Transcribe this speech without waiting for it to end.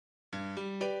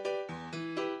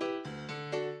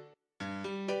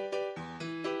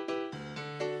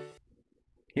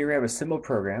Here we have a simple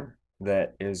program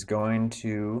that is going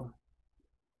to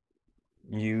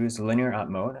use linear op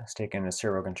mode. It's taking a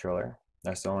servo controller.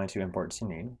 That's the only two imports you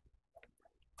need.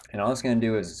 And all it's going to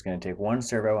do is it's going to take one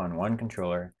servo on one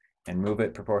controller and move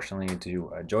it proportionally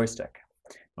to a joystick.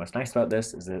 What's nice about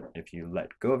this is that if you let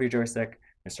go of your joystick,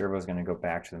 the servo is going to go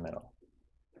back to the middle.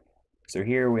 So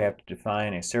here we have to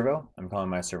define a servo. I'm calling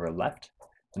my servo left.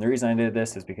 And the reason I did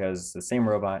this is because the same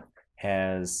robot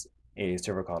has a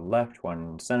servo called left,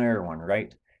 one center, one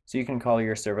right. So you can call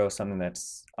your servo something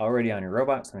that's already on your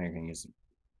robot, something you can use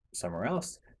somewhere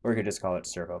else, or you could just call it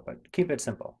servo, but keep it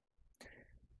simple.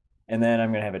 And then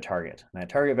I'm going to have a target. And that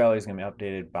target value is going to be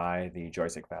updated by the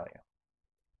joystick value.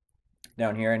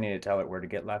 Down here, I need to tell it where to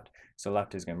get left. So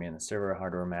left is going to be in the servo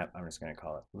hardware map. I'm just going to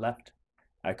call it left.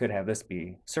 I could have this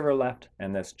be servo left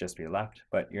and this just be left,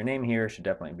 but your name here should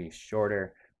definitely be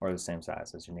shorter or the same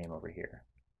size as your name over here.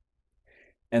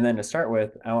 And then to start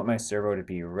with, I want my servo to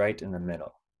be right in the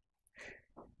middle.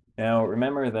 Now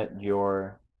remember that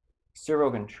your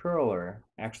servo controller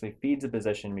actually feeds a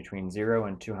position between 0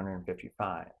 and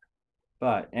 255,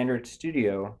 but Android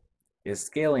Studio is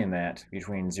scaling that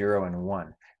between 0 and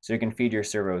 1. So you can feed your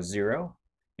servo 0,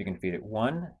 you can feed it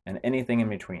 1, and anything in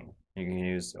between. You can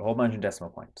use a whole bunch of decimal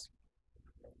points.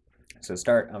 So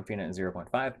start, I'm feeding it at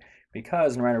 0.5,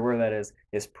 because no matter where that is,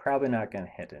 it's probably not going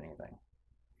to hit anything.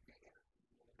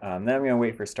 Then I'm going to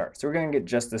wait for start. So we're going to get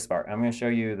just this far. I'm going to show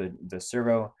you the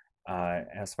servo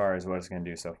as far as what it's going to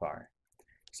do so far.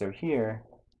 So here,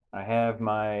 I have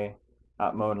my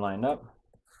op mode lined up,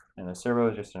 and the servo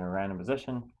is just in a random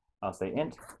position. I'll say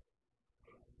int,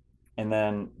 and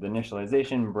then the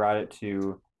initialization brought it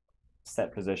to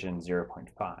set position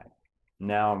 0.5.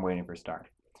 Now I'm waiting for start.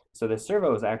 So the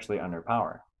servo is actually under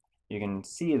power. You can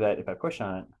see that if I push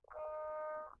on it,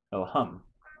 it'll hum.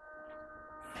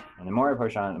 And the more I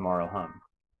push on it, the more it'll hum.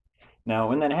 Now,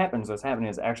 when that happens, what's happening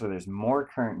is actually there's more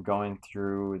current going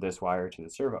through this wire to the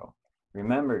servo.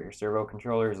 Remember, your servo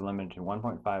controller is limited to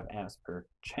 1.5 amps per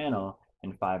channel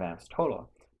and 5 amps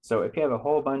total. So if you have a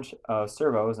whole bunch of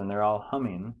servos and they're all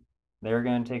humming, they're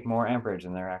going to take more amperage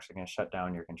and they're actually going to shut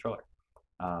down your controller.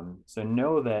 So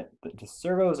know that the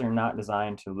servos are not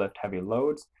designed to lift heavy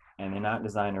loads, and they're not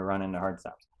designed to run into hard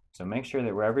stops. So make sure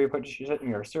that wherever you put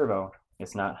your servo,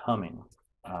 it's not humming.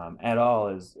 At all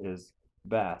is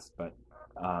best, but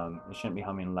it shouldn't be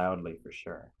humming loudly for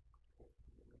sure.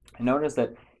 And notice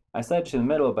that I said to the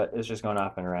middle, but it's just going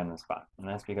off in a random spot. And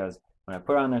that's because when I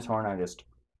put on this horn, I just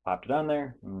popped it on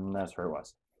there, and that's where it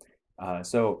was.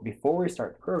 So before we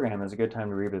start the program, is a good time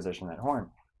to reposition that horn.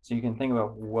 So you can think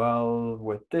about, well,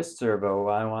 with this servo,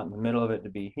 I want the middle of it to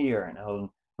be here, and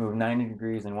it'll move 90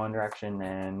 degrees in one direction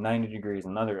and 90 degrees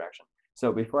in another direction.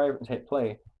 So before I hit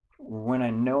play, when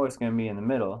I know it's going to be in the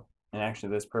middle, and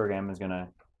actually this program is going to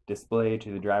display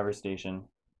to the driver station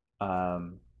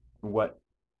what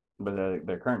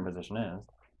the current position is.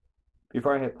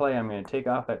 Before I hit play, I'm going to take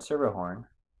off that servo horn,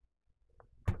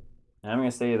 and I'm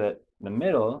going to say that the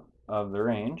middle of the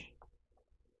range,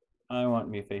 I want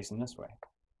to be facing this way.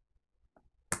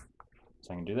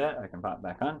 So I can do that, I can pop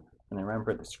back on, and then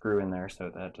remember put the screw in there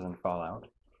so that doesn't fall out.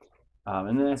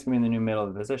 And then that's going to be in the new middle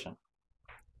of the position.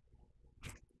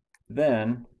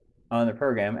 Then, on the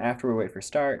program, after we wait for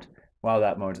start, while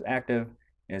that mode is active,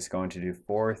 it's going to do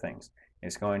 4 things.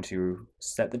 It's going to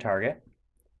set the target,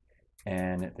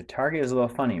 and the target is a little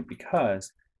funny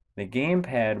because the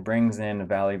gamepad brings in a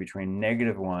value between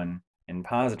 -1 and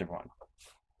 +1.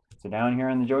 So down here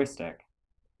on the joystick,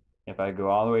 if I go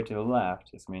all the way to the left,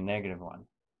 it's going to be -1.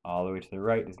 All the way to the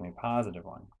right, it's going to be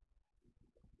 +1.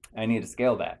 I need to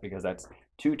scale that because that's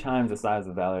 2 times the size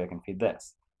of the value I can feed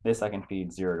this. This I can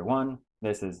feed 0 to 1.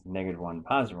 This is -1,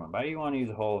 +1. But you want to use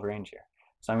a whole range here.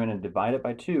 So I'm going to divide it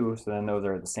by 2, so then those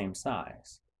are the same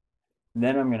size.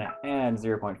 Then I'm going to add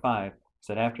 0.5,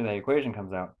 so that after that equation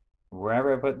comes out,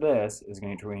 wherever I put this is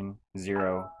going to be between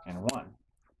 0 and 1.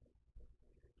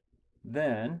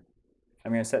 Then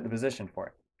I'm going to set the position for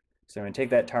it. So I'm going to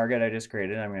take that target I just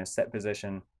created, and I'm going to set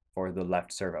position for the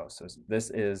left servo. So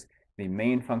this is the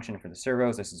main function for the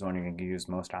servos. This is one you're going to use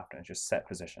most often. It's just set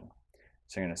position.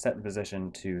 So you're going to set the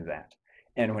position to that.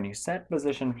 And when you set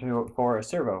position for a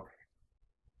servo,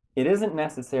 it isn't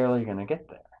necessarily going to get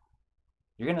there.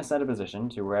 You're going to set a position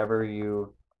to wherever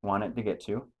you want it to get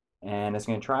to, and it's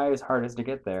going to try as hard as to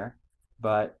get there,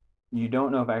 but you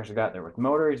don't know if it actually got there. With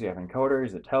motors, you have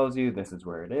encoders, it tells you this is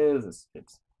where it is, it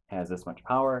has this much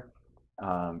power,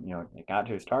 it got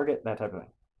to its target, that type of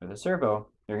thing. With a servo,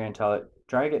 you're going to tell it,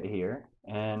 try to get to here,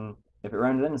 and if it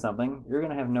runs into something, you're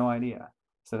going to have no idea.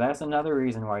 So that's another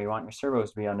reason why you want your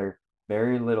servos to be under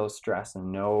very little stress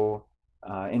and no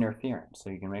interference, so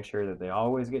you can make sure that they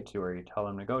always get to where you tell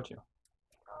them to go to.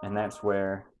 And that's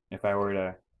where, if I were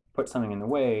to put something in the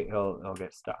way, it'll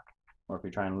get stuck, or if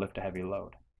you're trying to lift a heavy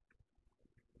load.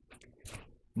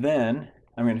 Then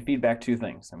I'm going to feed back two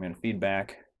things. I'm going to feed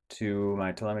back to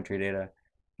my telemetry data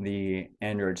the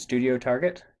Android Studio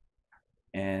target,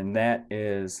 and that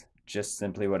is just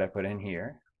simply what I put in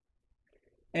here.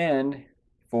 And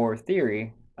for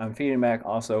theory, I'm feeding back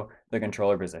also the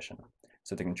controller position.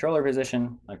 So the controller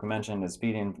position, like we mentioned, is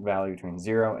feeding value between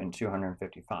 0 and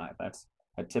 255. That's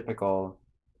a typical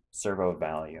servo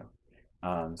value.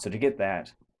 So to get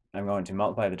that, I'm going to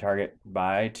multiply the target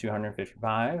by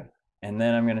 255, and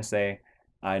then I'm going to say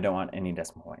I don't want any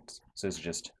decimal points. So it's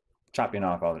just chopping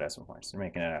off all the decimal points and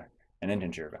making it an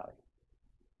integer value.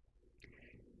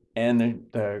 And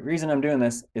the reason I'm doing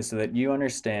this is so that you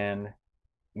understand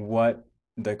what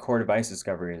the core device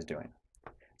discovery is doing.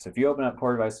 So if you open up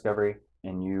core device discovery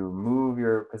and you move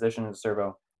your position of the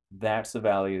servo, that's the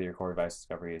value that your core device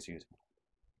discovery is using.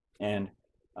 And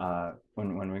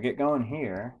when we get going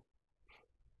here,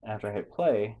 after I hit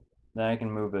play, then I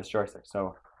can move this joystick.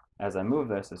 So as I move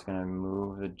this, it's going to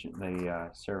move the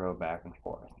servo back and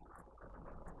forth.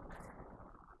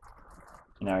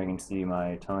 Now you can see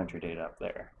my telemetry data up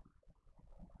there.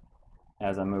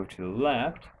 As I move to the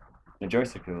left, the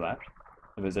joystick to the left,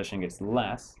 the position gets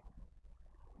less,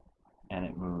 and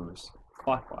it moves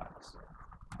clockwise.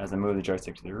 As I move the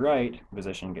joystick to the right, the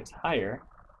position gets higher,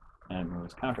 and it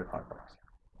moves counterclockwise.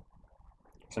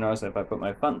 So notice if I put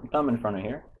my thumb in front of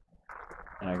here,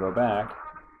 and I go back,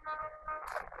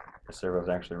 the servo is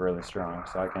actually really strong,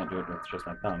 so I can't do it with just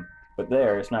my thumb. But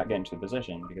there, it's not getting to the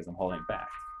position because I'm holding it back.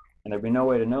 And there'd be no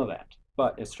way to know that.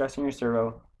 But it's stressing your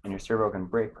servo, and your servo can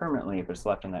break permanently if it's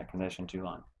left in that condition too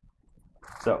long.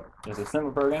 So there's a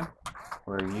simple program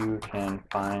where you can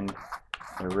find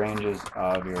the ranges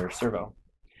of your servo.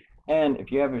 And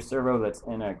if you have your servo that's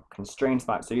in a constrained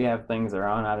spot, so you have things that are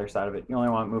on either side of it, you only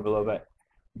want to move a little bit,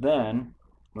 then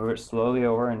move it slowly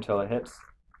over until it hits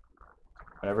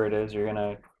whatever it is you're going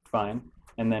to find,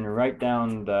 and then write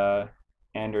down the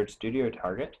Android Studio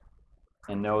target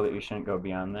and know that you shouldn't go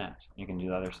beyond that. You can do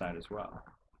the other side as well.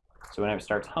 So when it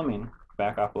starts humming,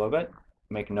 back off a little bit,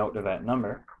 make a note of that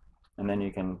number, and then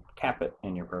you can cap it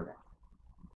in your program.